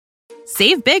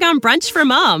Save big on brunch for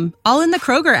mom, all in the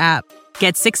Kroger app.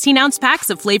 Get 16-ounce packs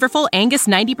of flavorful Angus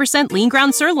 90% lean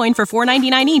ground sirloin for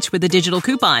 $4.99 each with a digital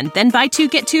coupon. Then buy 2,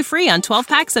 get 2 free on 12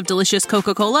 packs of delicious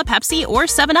Coca-Cola, Pepsi, or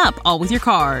 7-Up, all with your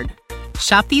card.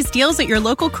 Shop these deals at your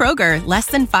local Kroger, less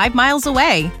than 5 miles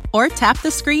away. Or tap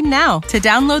the screen now to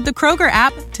download the Kroger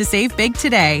app to save big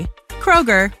today.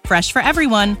 Kroger, fresh for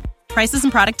everyone. Prices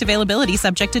and product availability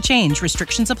subject to change.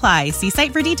 Restrictions apply. See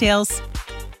site for details.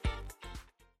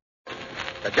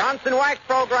 The Johnson Wax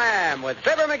Program with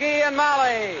Fibber McGee and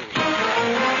Molly.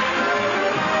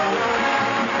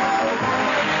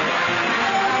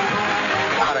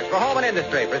 Products for Home and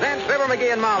Industry presents Fibber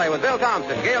McGee and Molly with Bill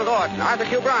Thompson, Gail Gordon, Arthur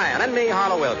Q. Bryan, and me,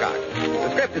 Harlow Wilcox. The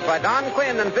script is by Don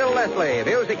Quinn and Phil Leslie.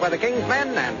 Music by the King's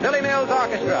Men and Billy Mills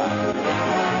Orchestra.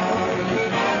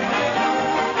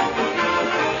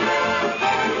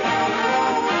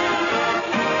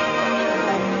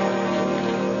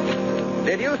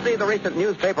 Did you see the recent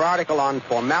newspaper article on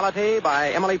formality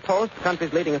by Emily Post, the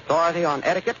country's leading authority on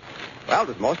etiquette? Well, it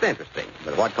was most interesting.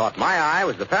 But what caught my eye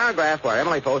was the paragraph where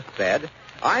Emily Post said,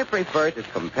 I prefer to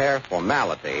compare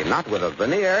formality not with a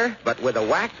veneer, but with a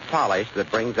wax polish that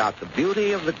brings out the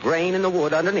beauty of the grain in the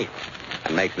wood underneath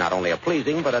and makes not only a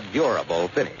pleasing but a durable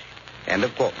finish. End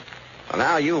of quote. Well,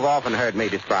 now, you've often heard me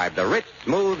describe the rich,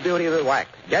 smooth beauty of the wax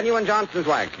genuine Johnson's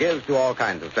Wax gives to all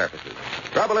kinds of surfaces.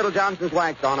 Rub a little Johnson's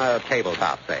Wax on a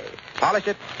tabletop, say. Polish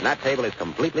it, and that table is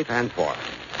completely transformed.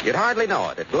 You'd hardly know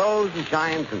it. It glows and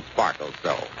shines and sparkles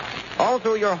so. All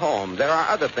through your home, there are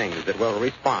other things that will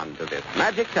respond to this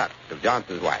magic touch of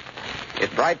Johnson's Wax.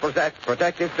 Its bright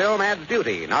protective film adds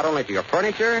beauty not only to your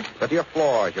furniture, but to your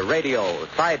floors, your radios,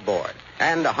 sideboard,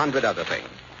 and 100 other things.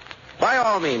 By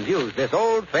all means, use this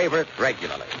old favorite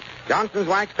regularly. Johnson's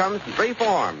Wax comes in 3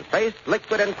 forms, paste,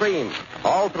 liquid, and cream.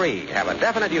 All 3 have a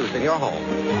definite use in your home.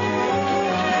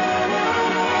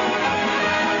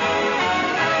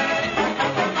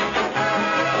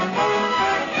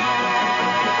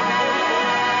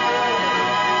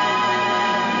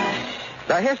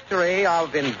 The history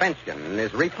of invention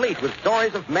is replete with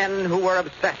stories of men who were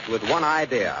obsessed with one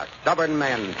idea. Stubborn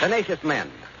men, tenacious men.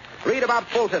 Read about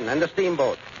Fulton and the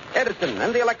steamboat, Edison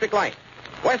and the electric light,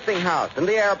 Westinghouse and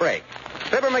the air brake,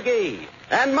 Fibber McGee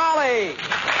and Molly.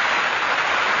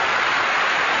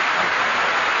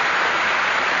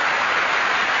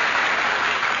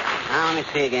 Now, let me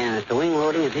see again. If the wing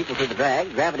loading is equal to the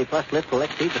drag, gravity plus lift will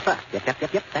exceed the thrust. Yep.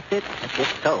 That's it. That's it.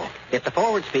 So, if the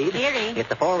forward speed... Dearie. If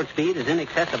the forward speed is in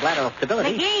excess of lateral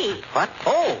stability... McGee. What?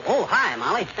 Oh, hi,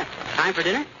 Molly. Time for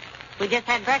dinner? We just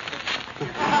had breakfast.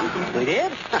 We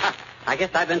did? I guess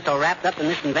I've been so wrapped up in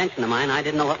this invention of mine, I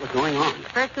didn't know what was going on.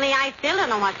 Personally, I still don't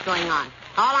know what's going on.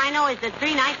 All I know is that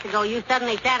 3 nights ago you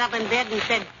suddenly sat up in bed and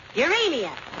said,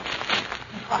 Urania.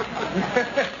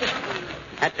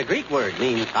 That's a Greek word.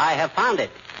 Means I have found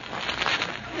it.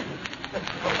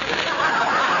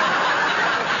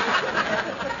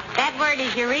 That word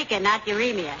is eureka, not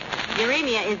uremia.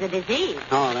 Uremia is a disease.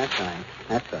 Oh, that's right.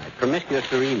 Promiscuous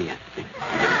uremia.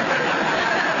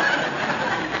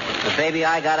 But, baby,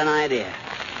 I got an idea.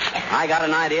 I got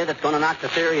an idea that's going to knock the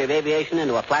theory of aviation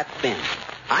into a flat spin.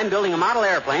 I'm building a model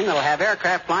airplane that'll have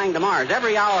aircraft flying to Mars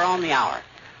every hour on the hour.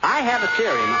 I have a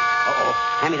theory. Uh-oh.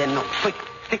 Hand me them notes. Quick.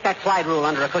 Stick that slide rule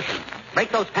under a cushion. Break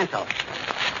those pencils.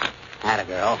 Atta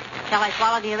girl. Shall I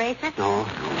swallow the eraser? No.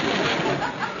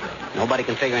 Nobody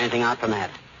can figure anything out from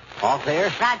that. All clear?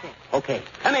 Roger. Okay.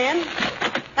 Come in.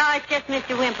 Oh, it's just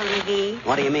Mr. Wimple, McGee.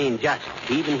 What do you mean, just?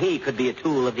 Even he could be a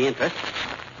tool of the interest.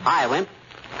 Hi, Wimp.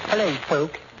 Hello,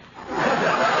 folk.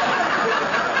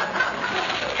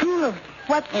 Tool of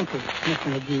what interest,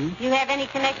 Mr. McGee? Do you have any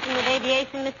connection with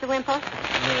aviation, Mr. Wimple?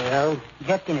 Well,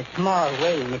 just in a small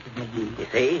way, Mrs. McGee. You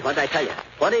see? What did I tell you?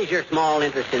 What is your small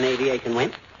interest in aviation,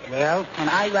 Wimp? Well, when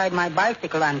I ride my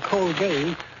bicycle on cold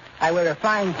days, I wear a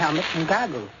flying helmet and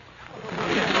goggles.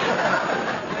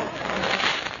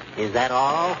 Is that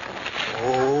all?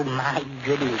 Oh, my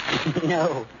goodness.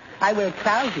 No. I wear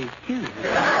trousers, too.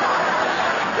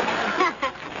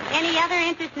 Any other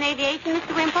interest in aviation,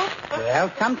 Mr. Wimple? Well,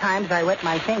 sometimes I wet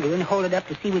my finger and hold it up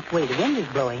to see which way the wind is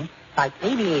blowing, like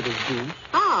aviators do.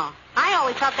 Oh, I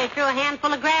always thought they threw a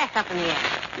handful of grass up in the air.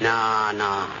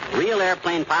 No. Real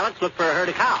airplane pilots look for a herd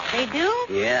of cows. They do?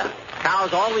 Yeah.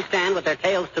 Cows always stand with their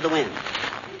tails to the wind.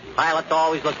 Pilots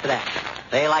always look for that.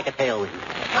 They like a tailwind.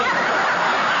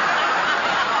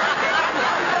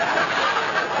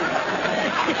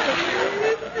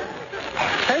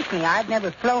 Personally, I've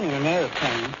never flown in an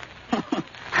airplane.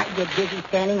 I get busy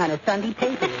standing on a Sunday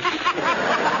paper.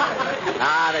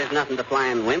 There's nothing to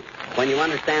flying, Wimp, when you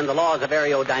understand the laws of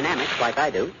aerodynamics like I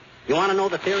do. You want to know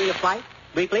the theory of flight,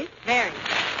 briefly? Very.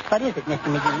 What is it,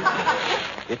 Mr.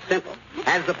 McGee? It's simple.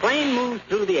 As the plane moves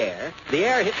through the air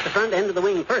hits the front end of the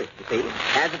wing first, you see.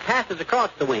 As it passes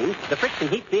across the wing, the friction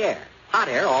heats the air. Hot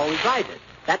air always rises.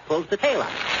 That pulls the tail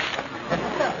up.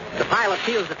 The pilot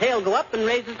feels the tail go up and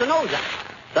raises the nose up.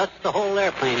 Thus, the whole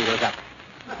airplane goes up.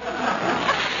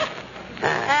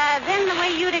 Then the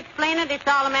way you'd explain it, it's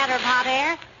all a matter of hot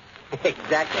air?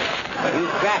 Exactly. You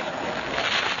grasped it.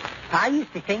 I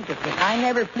used to think that if I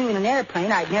never flew in an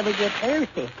airplane, I'd never get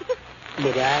airsick.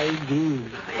 But I do.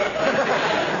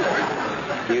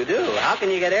 You do? How can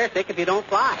you get airsick if you don't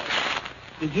fly?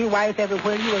 Did your wife ever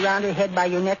whirl you around her head by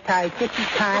your necktie 50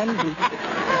 times and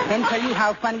then tell you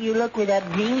how funny you look with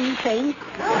that green face?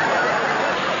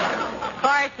 Of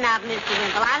course not, Mr.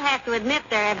 Wimple. I'll have to admit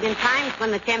there have been times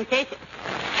when the temptation...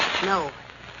 No,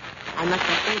 I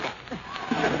mustn't say that.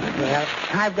 Well,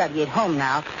 I've got to get home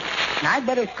now. And I'd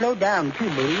better slow down, too,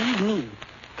 believe me.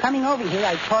 Coming over here,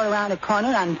 I tore around a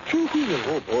corner on 2 wheels.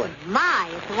 Oh, boy. My,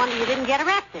 it's a wonder you didn't get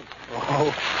arrested.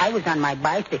 Oh, I was on my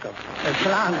bicycle. So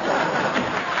long.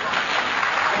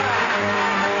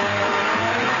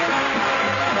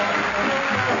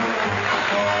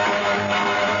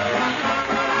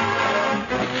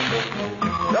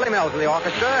 Billy Mills with the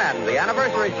orchestra and the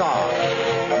anniversary song.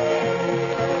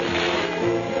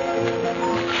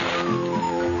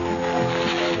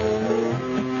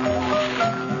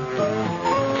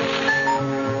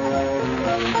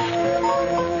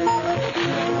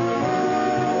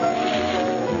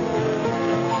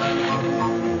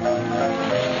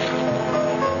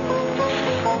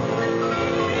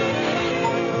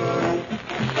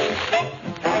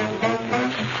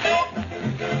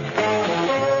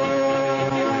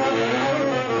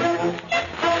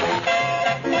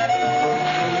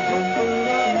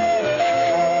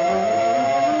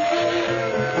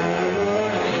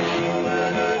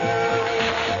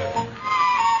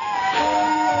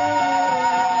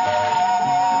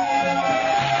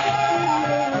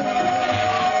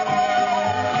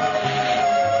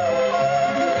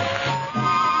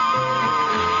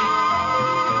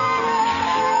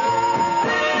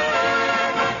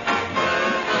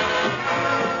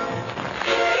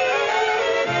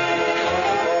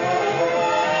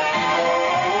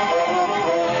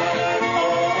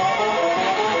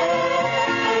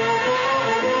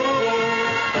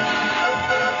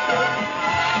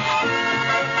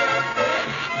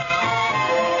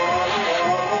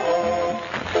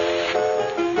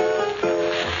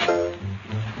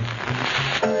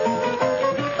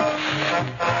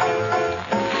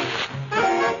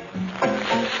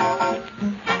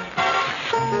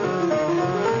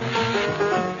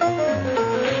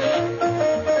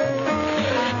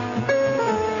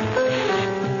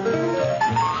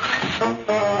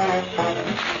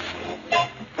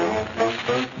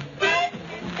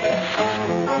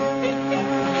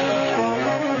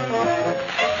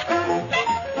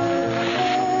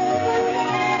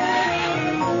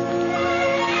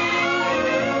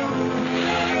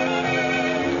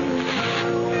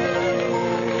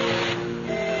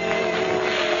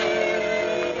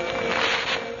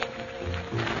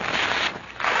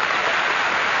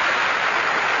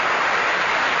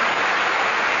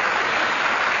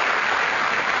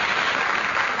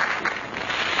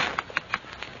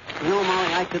 You know,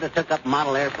 Molly, I should have took up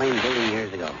model airplane building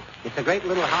years ago. It's a great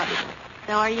little hobby.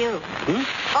 So are you. Hmm?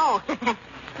 Oh,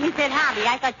 you said hobby.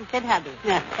 I thought you said hubby.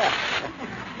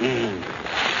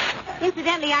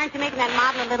 Incidentally, aren't you making that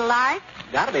model a little large?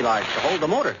 Gotta be large to hold the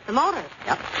motor. The motor?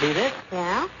 Yep. See this?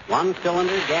 Yeah?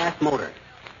 One-cylinder gas motor.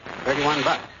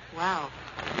 $31. Wow.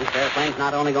 This airplane's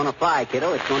not only going to fly,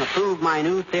 kiddo, it's going to prove my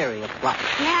new theory of flight.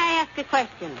 May I ask a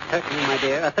question? Certainly, my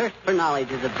dear. A thirst for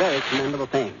knowledge is a very commendable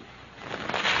thing.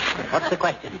 What's the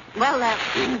question? Well,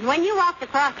 when you walked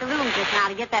across the room just now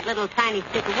to get that little tiny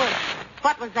stick of wood,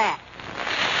 what was that?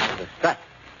 That was a strut.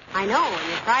 I know, and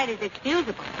your pride is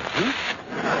excusable.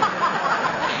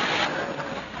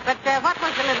 But what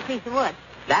was the little piece of wood?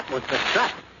 That was the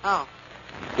strut. Oh.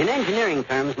 In engineering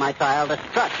terms, my child, a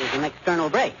strut is an external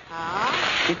brake.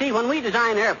 Oh? You see, when we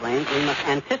design airplanes, we must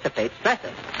anticipate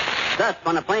stresses. Thus,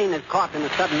 when a plane is caught in a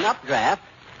sudden updraft,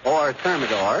 or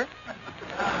thermidor,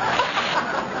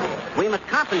 we must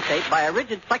compensate by a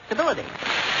rigid flexibility,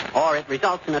 or it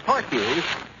results in a torque fuse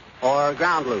or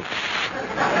ground loop.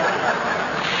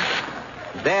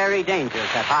 Very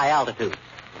dangerous at high altitudes.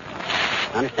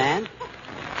 Understand?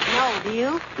 No, do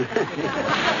you?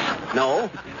 No.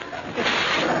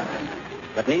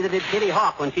 But neither did Kitty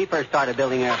Hawk when she first started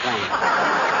building airplanes.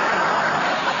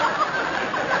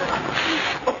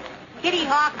 Kitty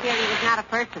Hawk, dearie, was not a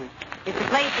person. It's a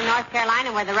place in North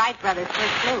Carolina where the Wright brothers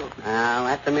first flew. Well,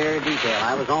 that's a mere detail.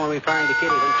 I was only referring to Kitty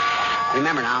when...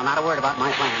 Remember now, not a word about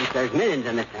my plans. There's millions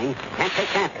in this thing. Can't take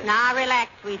chances. Now, relax,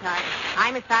 sweetheart.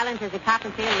 I'm as silent as a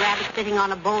cottontail rabbit sitting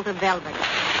on a bolt of velvet.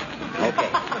 Okay.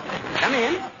 Come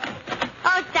in.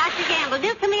 Oh, it's Dr. Gamble.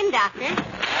 Do come in, Doctor.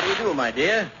 How do you do, my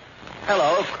dear?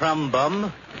 Hello, crumb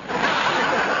bum.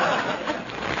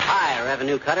 Hi,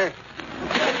 Revenue Cutter.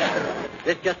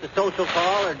 This just a social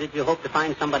call, or did you hope to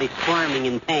find somebody squirming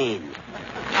in pain?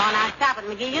 Oh, now stop it,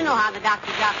 McGee. You know how the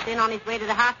doctor drops in on his way to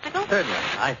the hospital. Certainly.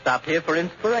 I stopped here for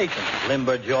inspiration.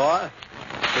 Limber jaw.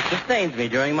 It sustains me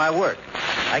during my work.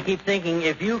 I keep thinking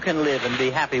if you can live and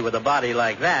be happy with a body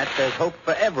like that, there's hope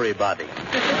for everybody.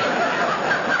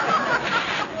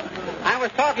 I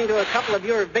was talking to a couple of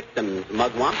your victims,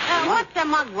 Mugwump. What's a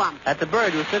mugwump? That's the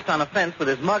bird who sits on a fence with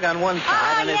his mug on one side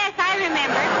Oh, and yes, I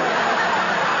remember.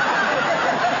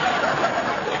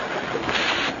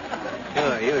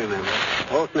 Sure, you remember.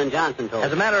 Olson and Johnson told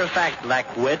As a matter of fact,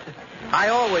 Lackwit, I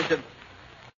always have...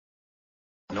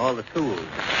 and all the tools.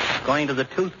 Going to the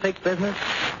toothpick business?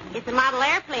 It's a model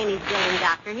airplane he's building,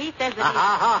 Doctor. He says that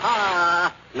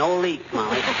Ha. No leaks,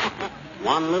 Molly.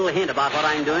 One little hint about what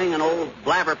I'm doing, and old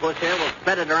Blabberpuss here will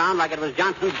spread it around like it was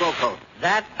Johnson's Glow-Coat.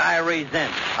 That I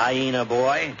resent, hyena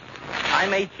boy. I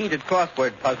may cheat at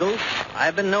crossword puzzles.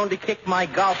 I've been known to kick my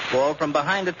golf ball from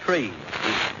behind a tree.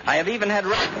 I have even had...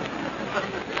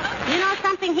 You know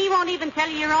something? He won't even tell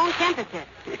you your own temperature.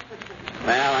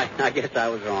 Well, I guess I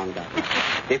was wrong, Doc.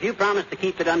 If you promise to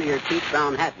keep it under your cheap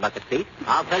brown hat, Bucket Feet,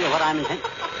 I'll tell you what I'm intending.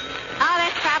 Oh,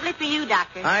 that's probably for you,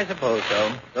 Doctor. I suppose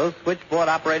so. Those switchboard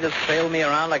operators trail me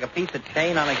around like a piece of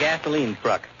chain on a gasoline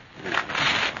truck.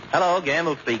 Hello,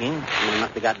 Gamble speaking. You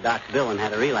must have got Doc's bill and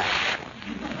had a relapse.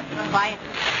 Quiet.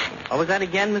 What was that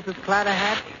again, Mrs.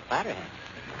 Clatterhatch? Clatterhatch.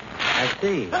 I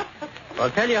see. Well,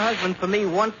 tell your husband for me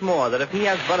once more that if he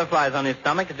has butterflies on his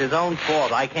stomach, it's his own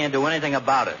fault. I can't do anything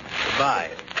about it. Goodbye.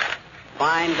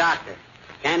 Fine doctor.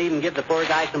 Can't even give the poor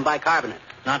guy some bicarbonate.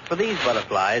 Not for these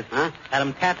butterflies. Huh? Had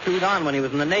him tattooed on when he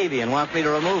was in the Navy and wants me to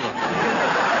remove them.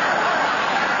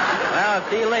 Well,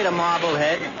 see you later,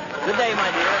 Marblehead. Good day,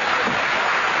 my dear.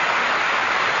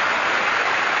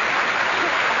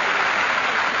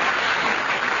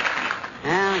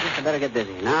 Well, I guess I better get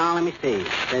busy. Now, let me see. It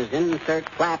says insert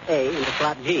flap A into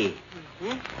slot G.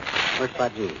 Hmm? Where's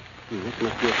slot G? This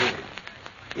must be it here.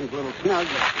 Seems a little snug,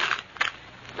 but...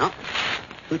 No,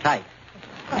 too tight.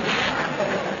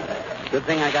 Good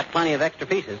thing I got plenty of extra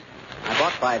pieces. I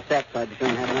bought 5 sets, so I'd be sure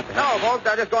and have enough to help. No, folks,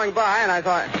 I was just going by, and I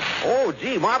thought, oh,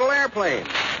 gee, model airplane.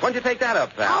 When'd you take that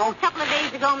up, Oh, pal? a couple of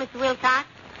days ago, Mr. Wilcox.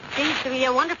 Seems to be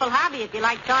a wonderful hobby if you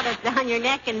like sawdust down your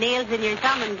neck and nails in your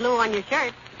thumb and glue on your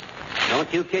shirt.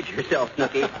 Don't you kid yourself,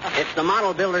 Snooky. It's the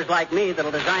model builders like me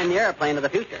that'll design the airplane of the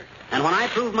future. And when I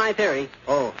prove my theory...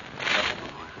 Oh,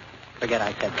 forget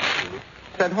I said that.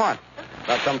 Said what?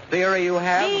 About some theory you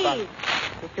have? Please,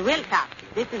 Mr. Wilcox,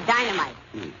 this is dynamite.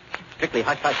 Strictly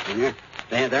hush-hush, Junior.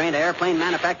 There ain't an airplane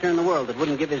manufacturer in the world that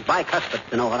wouldn't give his bicuspids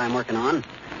to know what I'm working on.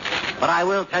 But I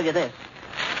will tell you this.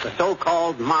 The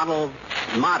so-called modern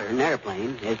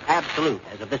airplane is absolute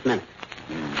as of this minute.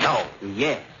 No.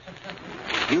 Yes.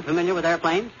 You familiar with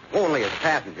airplanes? Only as a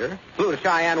passenger. Flew to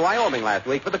Cheyenne, Wyoming last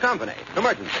week for the company.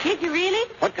 Emergency. Did you really?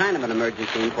 What kind of an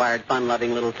emergency, inquired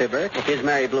fun-loving little fibber, with his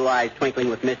merry blue eyes twinkling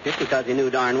with mischief because he knew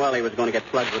darn well he was going to get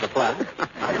plugged with a plug.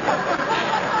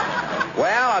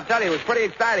 Well, I'll tell you, it was pretty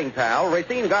exciting, pal.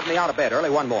 Racine got me out of bed early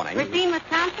one morning. Racine,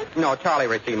 Wisconsin? No, Charlie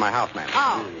Racine, my houseman.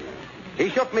 Oh. He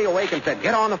shook me awake and said,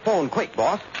 get on the phone quick,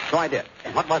 boss. So I did.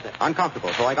 And what was it?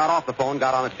 Uncomfortable, so I got off the phone,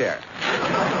 got on a chair.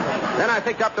 Then I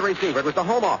picked up the receiver. It was the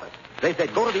home office. They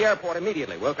said, go to the airport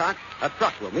immediately, Wilcox. A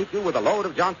truck will meet you with a load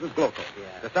of Johnson's Glow-Coat.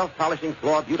 Yeah. The self-polishing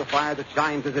floor beautifier that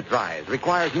shines as it dries,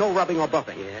 requires no rubbing or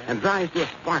buffing, and dries to a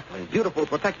sparkling, beautiful,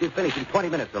 protective finish in 20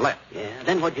 minutes or less. Yeah.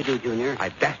 Then what'd you do, Junior? I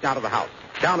dashed out of the house,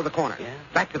 down to the corner,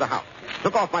 back to the house,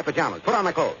 took off my pajamas, put on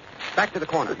my clothes, back to the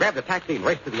corner, grabbed a taxi and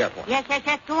raced to the airport. Yes,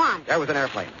 go on. There was an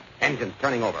airplane. Engines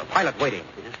turning over. Pilot waiting.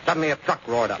 Suddenly a truck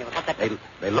roared up.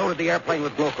 They loaded the airplane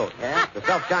with Glow-Coat. Yeah? The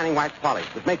self-shining wax polish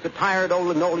that makes a tired old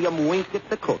linoleum wink at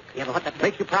the cook. Yeah, but what the...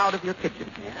 Makes you proud of your kitchen.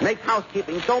 Yeah. Makes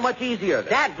housekeeping so much easier.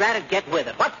 Dad, Ratted, get with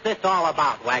it. What's this all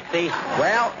about, Waxy?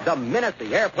 Well, the minute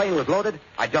the airplane was loaded,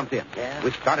 I jumped in. Yeah? We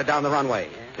started down the runway.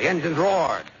 Yeah. The engines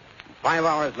roared. 5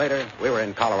 hours later, we were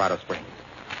in Colorado Springs.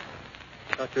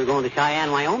 I thought you were going to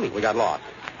Cheyenne, Wyoming. We got lost.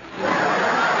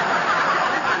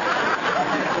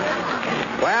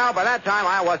 Well, by that time,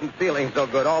 I wasn't feeling so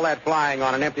good, all that flying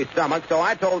on an empty stomach, so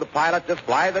I told the pilot to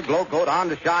fly the Glow-Coat on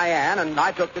to Cheyenne, and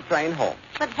I took the train home.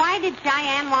 But why did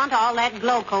Cheyenne want all that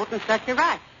Glow-Coat in such a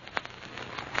rush?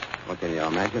 Well, can you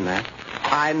imagine that?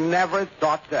 I never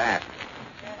thought to ask.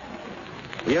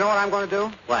 You know what I'm going to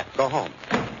do? What? Go home.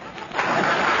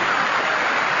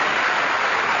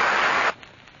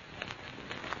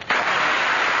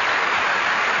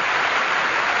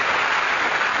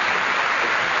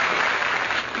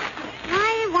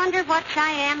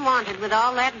 with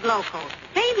all that glucose.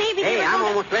 Say, maybe Hey, I'm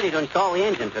almost ready to install the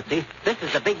engine, Tootsie. This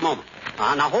is the big moment.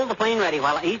 Now hold the plane ready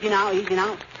while... Easy now.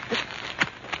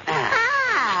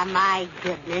 Ah, my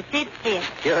goodness, it fits.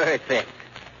 Sure, it fits.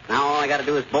 Now all I got to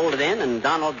do is bolt it in, and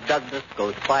Donald Douglas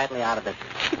goes quietly out of this.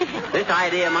 This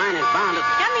idea of mine is bound to...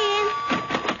 Come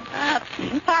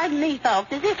in. Pardon me,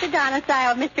 folks. Is this the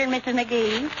domicile of Mr. and Mrs.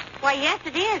 McGee? Why, yes,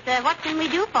 it is. What can we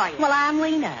do for you? Well, I'm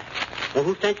Lena. Well,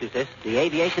 who sent you, sis? The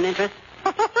aviation interest?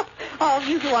 Oh,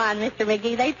 you go on, Mr.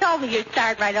 McGee. They told me you'd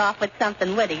start right off with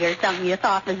something witty or something you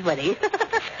thought was witty.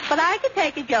 But I could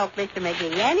take a joke, Mr.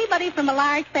 McGee. Anybody from a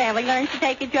large family learns to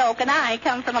take a joke, and I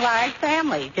come from a large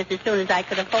family just as soon as I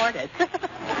could afford it.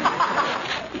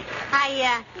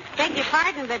 I beg your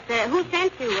pardon, but who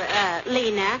sent you,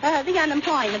 Lena? The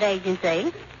unemployment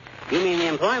agency. You mean the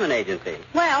employment agency?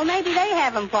 Well, maybe they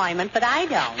have employment, but I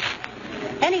don't.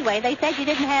 Anyway, they said you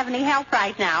didn't have any help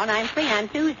right now, and I'm free on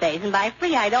Tuesdays, and by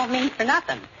free I don't mean for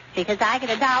nothing, because I get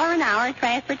 $1 an hour in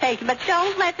transportation. But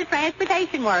don't let the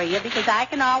transportation worry you, because I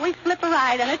can always flip a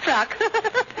ride on a truck.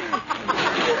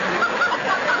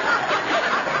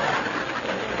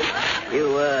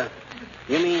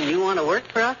 You mean you want to work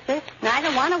for us, sis? I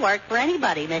don't want to work for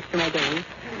anybody, Mr. McGee.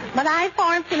 But I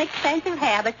formed some expensive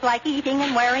habits like eating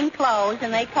and wearing clothes,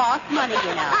 and they cost money,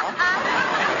 you know.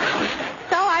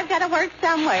 So I've got to work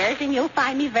somewhere, and you'll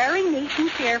find me very neat and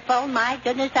cheerful. My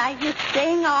goodness, I just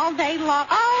sing all day long.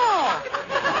 Oh!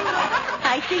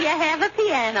 I see you have a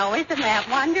piano. Isn't that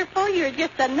wonderful? You're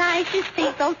just the nicest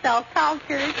people, so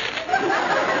cultured.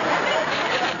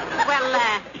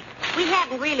 Well, we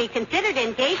hadn't really considered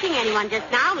engaging anyone just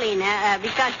now, Lena,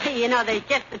 because, there's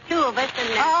just the two of us and...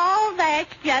 Oh,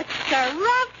 that's just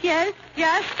scrumptious.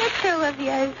 Just the two of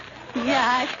you.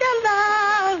 Just a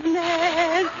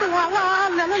loveness. La, la,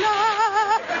 la, la, la.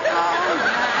 Oh,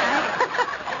 my.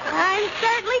 I'm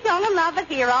certainly going to love it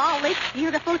here, all this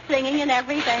beautiful singing and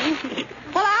everything.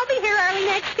 Well, I'll be here early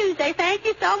next Tuesday. Thank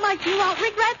you so much. You won't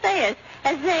regret this.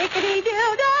 A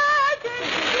zickety-doo-dah.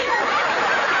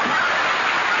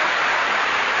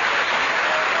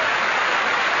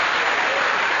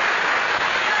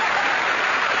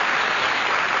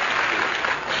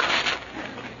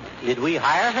 Did we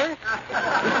hire her?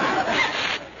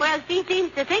 Well, she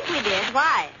seems to think we did.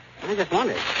 Why? I just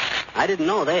wondered. I didn't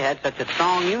know they had such a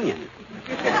strong union.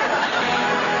 The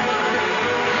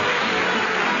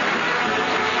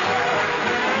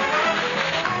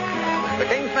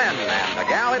King's Men and the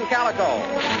Gal in Calico.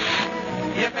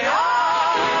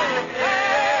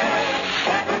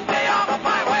 Let me stay out of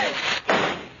my way.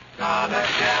 Got a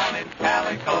gal in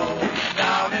calico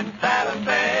down in Santa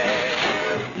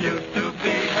Fe. Used to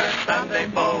be her Sunday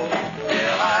beau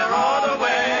till I rode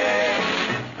away.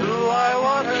 Do I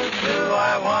want her? Do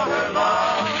I want her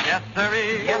love? Yes,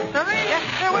 sirree. Yes, sirree. Yes,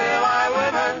 sir. Will I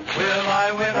win her? Will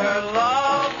I win her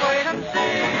love? Wait and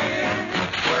see.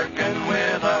 Working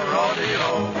with a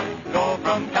rodeo. Go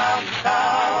from town to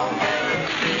town.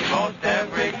 See most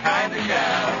every kind of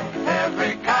gal.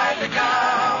 Every kind of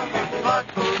gal. But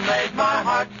who made my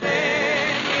heart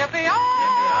sing?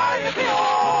 Yippee-oh!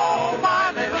 Yippee-oh!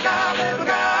 My little gal in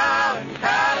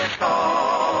calico.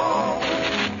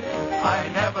 I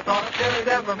never thought a silly'd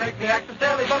ever make me act so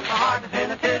silly, but my heart is in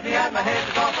a tizzy and my head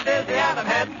is awful dizzy and I'm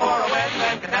heading for a wedding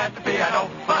and catastrophe, I know,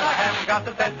 but I haven't got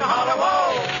the sense to holler,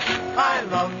 whoa! I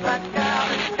love that gal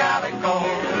in calico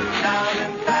down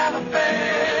in Santa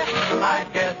Fe. I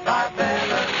guess I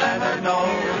better let her know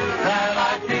that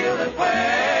I feel this way.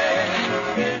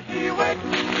 Is she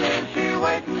waiting? Is she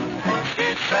waiting?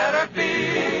 It better be.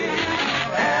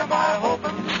 Am I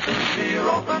hoping to be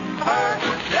roping her?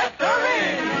 Yes,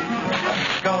 sirree.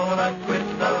 Gonna quit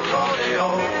the rodeo.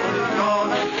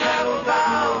 Gonna settle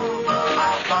down.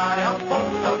 I'll buy a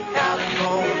bolt of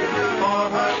calico for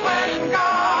her wedding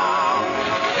gown.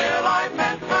 Will I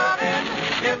pencil in?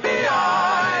 Yippee-I,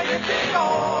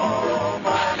 yippee-oh,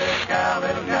 my little gal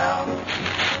in calico.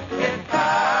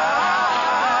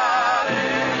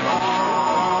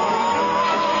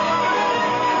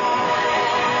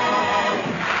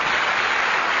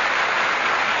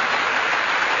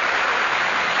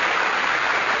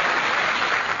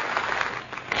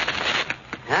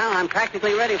 Well, I'm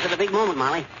practically ready for the big moment,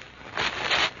 Molly.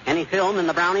 Any film in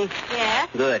the Brownie? Yes,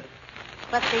 Good.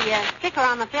 but the sticker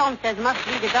on the film says must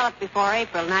be developed before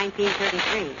April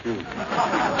 1933.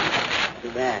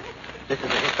 Too bad. This is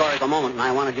a historical moment, and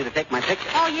I wanted you to take my picture.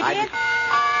 Oh, you did?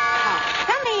 Oh,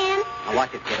 come in. Now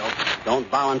watch it, kiddo. Don't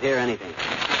volunteer anything.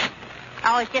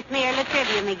 Oh, it's just mere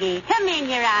Latrivia, McGee. Come in,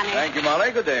 Your Honor. Thank you,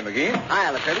 Molly. Good day, McGee.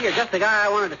 Hi, Latrivia. You're just the guy I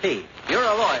wanted to see. You're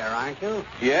a lawyer, aren't you?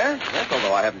 Yes,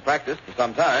 although I haven't practiced for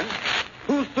some time.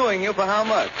 Who's suing you for how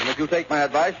much? And if you take my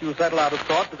advice, you'll settle out of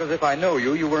court, because if I know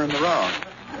you, you were in the wrong.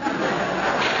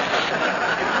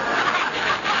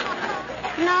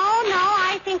 No,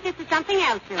 I think this is something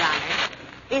else, Your Honor.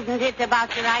 Isn't it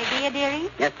about your idea,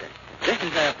 dearie? Yes, sir. This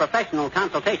is a professional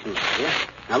consultation, dear.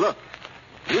 Now, look.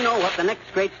 You know what the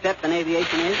next great step in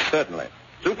aviation is? Certainly.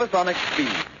 Supersonic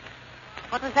speed.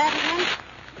 What was that again?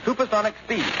 Supersonic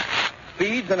speed.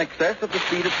 Speeds in excess of the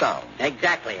speed of sound.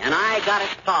 Exactly. And I got it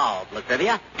solved,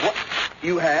 Latrivia. What?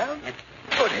 You have? Yes.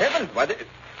 Good heavens. Why,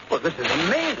 well, this is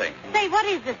amazing. Say, what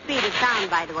is the speed of sound,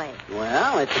 by the way?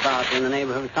 Well, it's about in the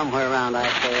neighborhood somewhere around,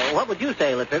 I'd say. What would you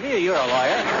say, Latrivia? You're a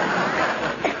lawyer.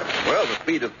 Well, the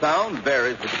speed of sound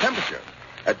varies with the temperature.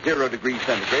 At 0 degrees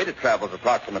centigrade, it travels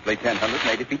approximately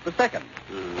 1,080 feet per second.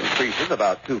 Increases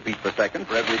about 2 feet per second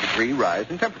for every degree rise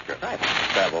in temperature. Right.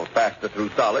 Travels faster through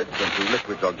solids than through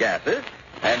liquids or gases,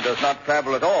 and does not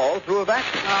travel at all through a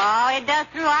vacuum. Oh, it does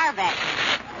through our vacuum.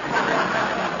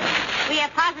 We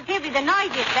have positively the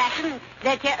noisiest vacuum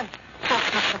that you...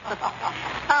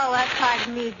 Oh,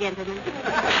 pardon me, gentlemen.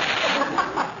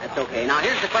 That's okay. Now,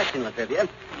 here's the question, Latrivia.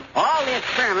 All the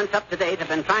experiments up to date have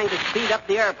been trying to speed up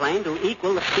the airplane to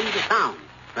equal the speed of sound.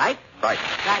 Right? Right.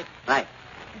 Right.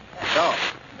 So,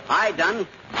 I done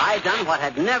what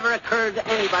had never occurred to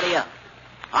anybody else.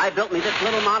 I built me this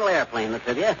little model airplane,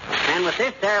 Latrivia. And with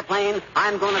this airplane,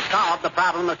 I'm going to solve the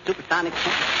problem of supersonic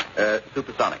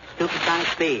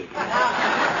speed.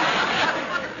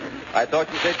 I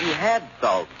thought you said you had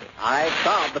solved it. I've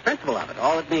solved the principle of it.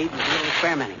 All it needs is a little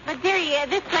experimenting. But, dearie,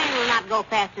 this plane will not go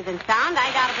faster than sound. I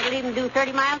doubt if it'll even do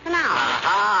 30 miles an hour.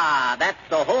 Aha! That's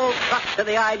the whole crux of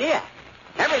the idea.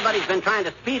 Everybody's been trying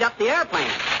to speed up the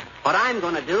airplane. What I'm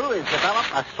going to do is develop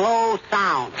a slow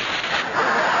sound.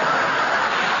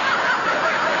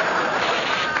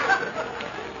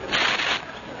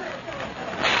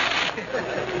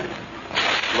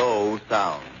 Slow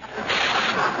sound.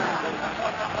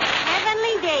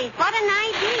 Heavenly days, what an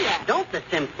idea. Don't the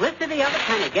simplicity of it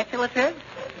kind of get you, Latriv?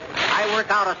 I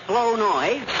work out a slow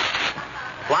noise,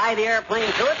 fly the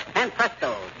airplane to it, and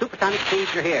presto, supersonic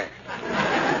speeds are here.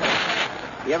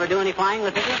 You ever do any flying,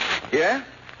 Latriv? Yes,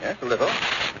 a little.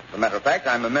 As a matter of fact,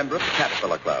 I'm a member of the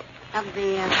Caterpillar Club. Of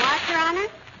the what, Your Honor?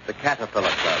 The Caterpillar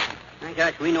Club. My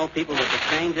gosh, we know people with the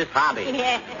strangest hobbies.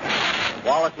 Yes.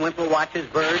 Wallace Wimple watches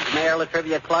birds, Mayor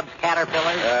Latrivia clubs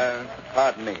caterpillars.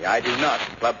 Pardon me, I do not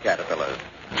club caterpillars.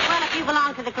 Well, if you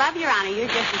belong to the club, Your Honor, you're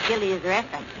just as guilty as the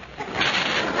rest of us.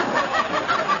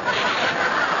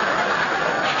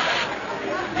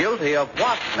 Guilty of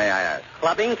what, may I ask?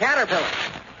 Clubbing caterpillars.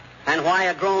 And why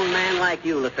a grown man like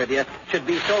you, Latrivia, should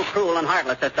be so cruel and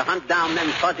heartless as to hunt down them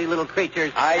fuzzy little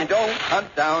creatures. I don't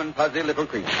hunt down fuzzy little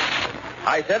creatures.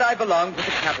 I said I belong to the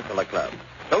Caterpillar Club.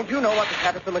 Don't you know what the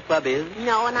Caterpillar Club is?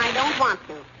 No, and I don't want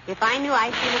to. If I knew,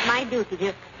 I'd feel it my duty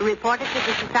to report it to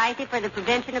the Society for the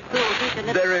Prevention of Cruelty to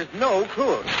the... There is no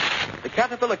cruelty. The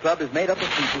Caterpillar Club is made up of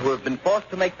people who have been forced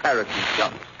to make parachute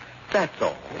jumps. That's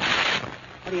all.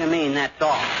 What do you mean, that's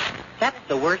all? That's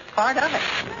the worst part of it.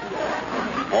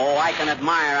 Oh, I can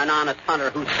admire an honest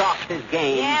hunter who stalks his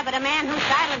game. Yeah, but a man who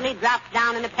silently drops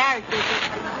down in a parachute...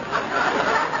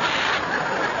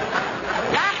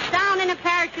 drops down in a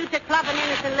parachute to club an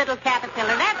innocent little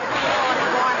caterpillar. That's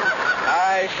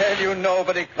I tell you,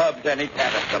 nobody clubs any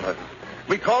caterpillars.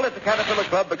 We call it the Caterpillar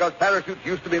Club because parachutes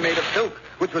used to be made of silk,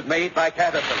 which was made by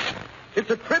caterpillars. It's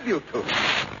a tribute to them.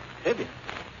 Tribute?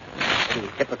 Pretty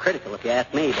hypocritical, if you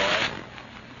ask me, boy.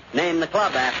 Name the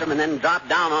club after them and then drop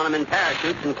down on them in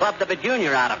parachutes and club the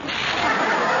junior out of them.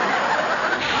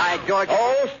 Hi, George.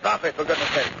 Oh, stop it, for goodness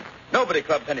sake. Nobody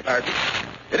clubs any parachutes.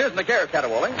 It isn't a care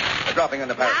caterwauling, a dropping in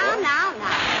the parachute. Now.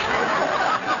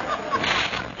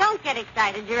 Don't get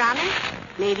excited, Your Honor.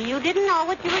 Maybe you didn't know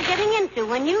what you were getting into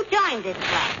when you joined this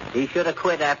club. He should have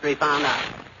quit after he found out.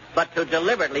 But to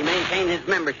deliberately maintain his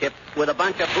membership with a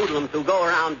bunch of hoodlums who go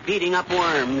around beating up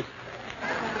worms,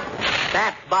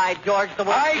 that's by George the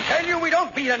One. I tell you, we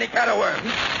don't beat any caterworms.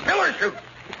 Miller shoot.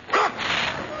 Look!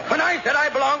 When I said I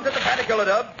belonged to the Caterpillar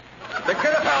Club, the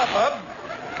Caterpillar Club,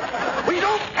 we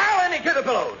don't cow any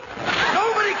caterpillars.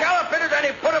 Nobody calibrated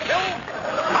any put-a-pill.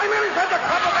 I merely said the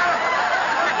club of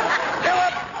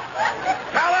Philip!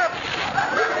 Caller!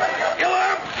 Killer!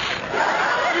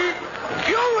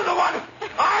 You were the one!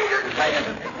 I didn't say it!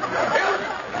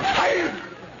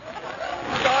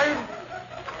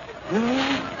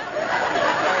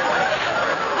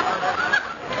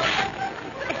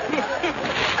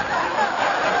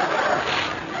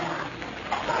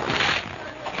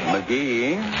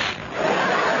 McGee?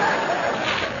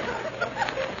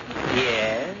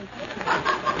 Yes?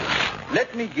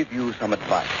 Let me give you some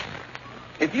advice.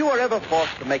 If you are ever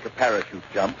forced to make a parachute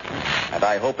jump, and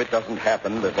I hope it doesn't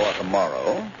happen before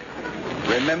tomorrow,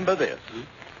 remember this.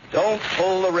 Don't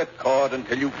pull the ripcord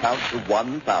until you count to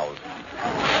 1,000.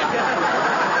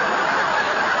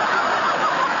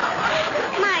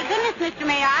 My goodness, Mr.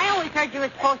 Mayor, I always heard you were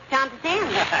supposed to count to 10.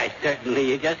 I certainly,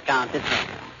 you just count to 10.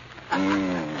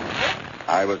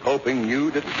 I was hoping you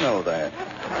didn't know that.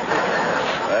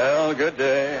 Well, good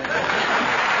day.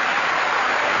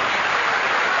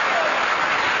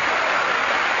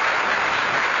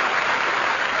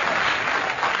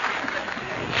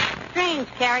 Strange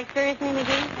character, isn't he,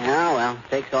 McGee? Yeah, well,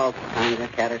 takes all kinds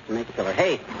of catters to make a killer.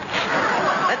 Hey,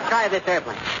 let's try this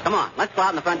airplane. Come on, let's go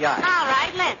out in the front yard. All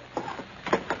right, let's.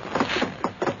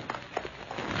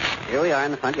 Here we are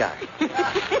in the front yard.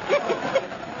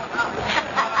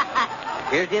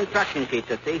 Here's the instruction sheet,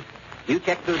 Tootsie. You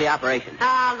check through the operation.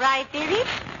 All right, dearie.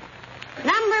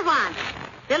 Number 1,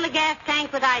 fill the gas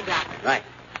tank with eye drops. Right.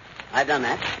 I've done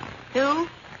that. 2,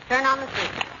 turn on the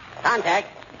switch. Contact.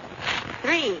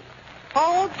 3,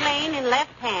 hold plane in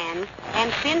left hand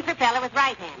and spin propeller with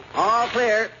right hand. All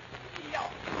clear.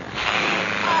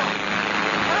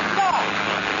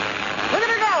 Look at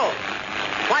her go.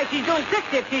 Why, she's doing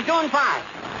 60 if she's doing 5.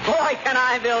 Boy, can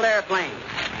I build airplanes.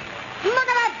 Look at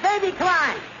that baby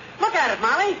climb. Look at it,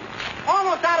 Molly.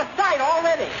 Almost out of sight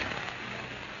already.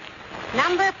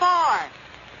 Number 4,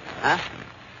 Huh?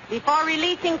 before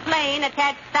releasing plane,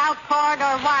 attach stout cord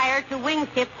or wire to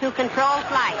wingtip to control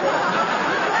flight.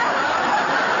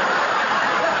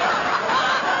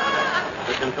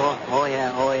 The control? Oh,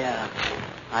 yeah.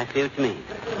 I see what you mean.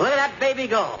 Look at that baby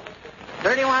go.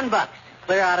 $31.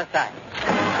 Clear out of sight.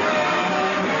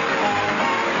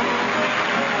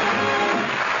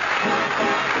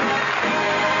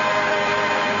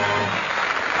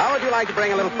 How would you like to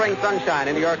bring a little spring sunshine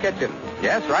into your kitchen?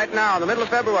 Yes, right now in the middle of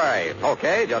February.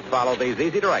 Okay, just follow these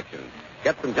easy directions.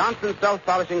 Get some Johnson's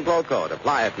self-polishing glow coat.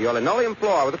 Apply it to your linoleum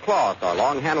floor with a cloth or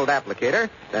long-handled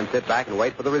applicator, then sit back and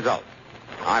wait for the results.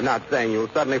 I'm not saying you'll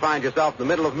suddenly find yourself in the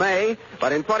middle of May,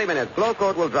 but in 20 minutes, glow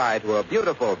coat will dry to a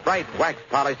beautiful, bright wax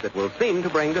polish that will seem to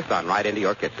bring the sun right into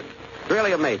your kitchen. It's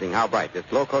really amazing how bright this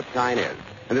glow coat shine is.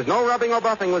 And there's no rubbing or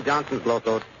buffing with Johnson's glow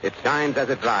coat. It shines as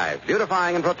it dries,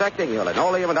 beautifying and protecting your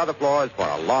linoleum and other floors for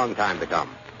a long time to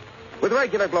come. With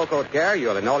regular glow coat care,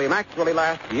 your linoleum actually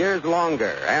lasts years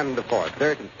longer. And, of course,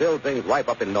 dirt and still things wipe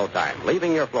up in no time,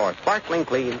 leaving your floor sparkling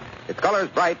clean, its colors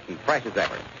bright and fresh as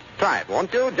ever. Try it,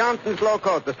 won't you? Johnson's glow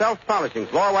coat, the self-polishing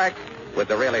floor wax with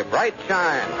the really bright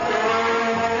shine.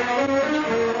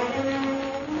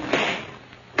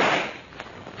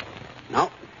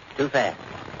 No, too fast.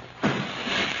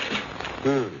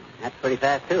 That's pretty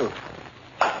fast, too.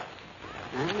 Well,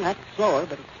 that's slower,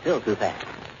 but it's still too fast.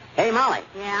 Hey, Molly.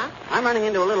 Yeah? I'm running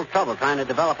into a little trouble trying to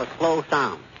develop a slow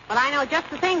sound. Well, I know just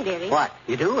the thing, dearie. What?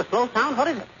 You do? A slow sound? What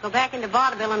is it? Go back into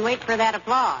vaudeville and wait for that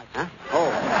applause. Huh?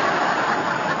 Oh.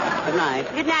 Good night.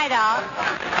 Good night, all.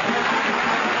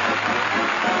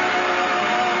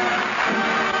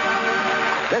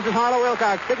 This is Harlow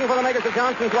Wilcox, speaking for the makers of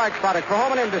Johnson's Wax Product for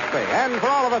home and industry. And for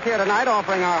all of us here tonight,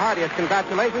 offering our heartiest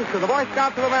congratulations to the Boy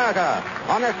Scouts of America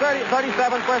on their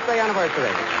 37th birthday anniversary.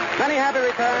 Many happy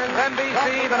returns.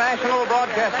 NBC, the National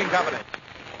Broadcasting Company.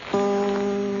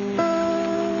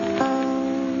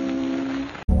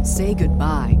 Say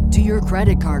goodbye to your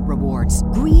credit card rewards.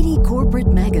 Greedy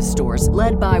corporate mega stores,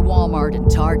 led by Walmart and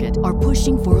Target, are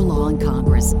pushing for a law in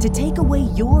Congress to take away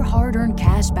your hard-earned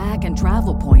cash back and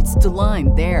travel points to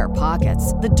line their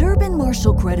pockets. The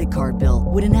Durbin-Marshall credit card bill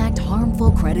would enact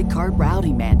harmful credit card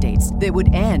routing mandates that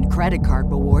would end credit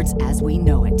card rewards as we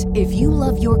know it. If you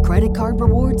love your credit card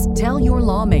rewards, tell your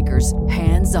lawmakers,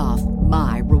 hands off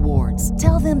my rewards.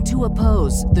 Tell them to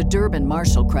oppose the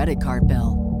Durbin-Marshall credit card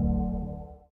bill.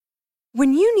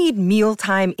 When you need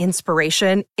mealtime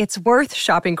inspiration, it's worth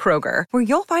shopping Kroger, where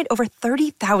you'll find over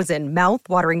 30,000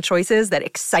 mouth-watering choices that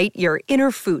excite your inner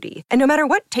foodie. And no matter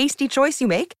what tasty choice you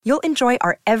make, you'll enjoy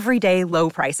our everyday low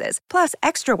prices, plus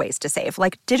extra ways to save,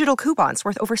 like digital coupons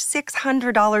worth over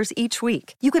 $600 each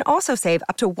week. You can also save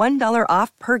up to $1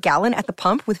 off per gallon at the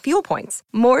pump with fuel points.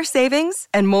 More savings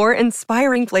and more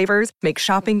inspiring flavors make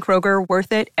shopping Kroger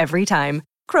worth it every time.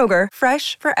 Kroger,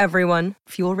 fresh for everyone.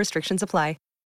 Fuel restrictions apply.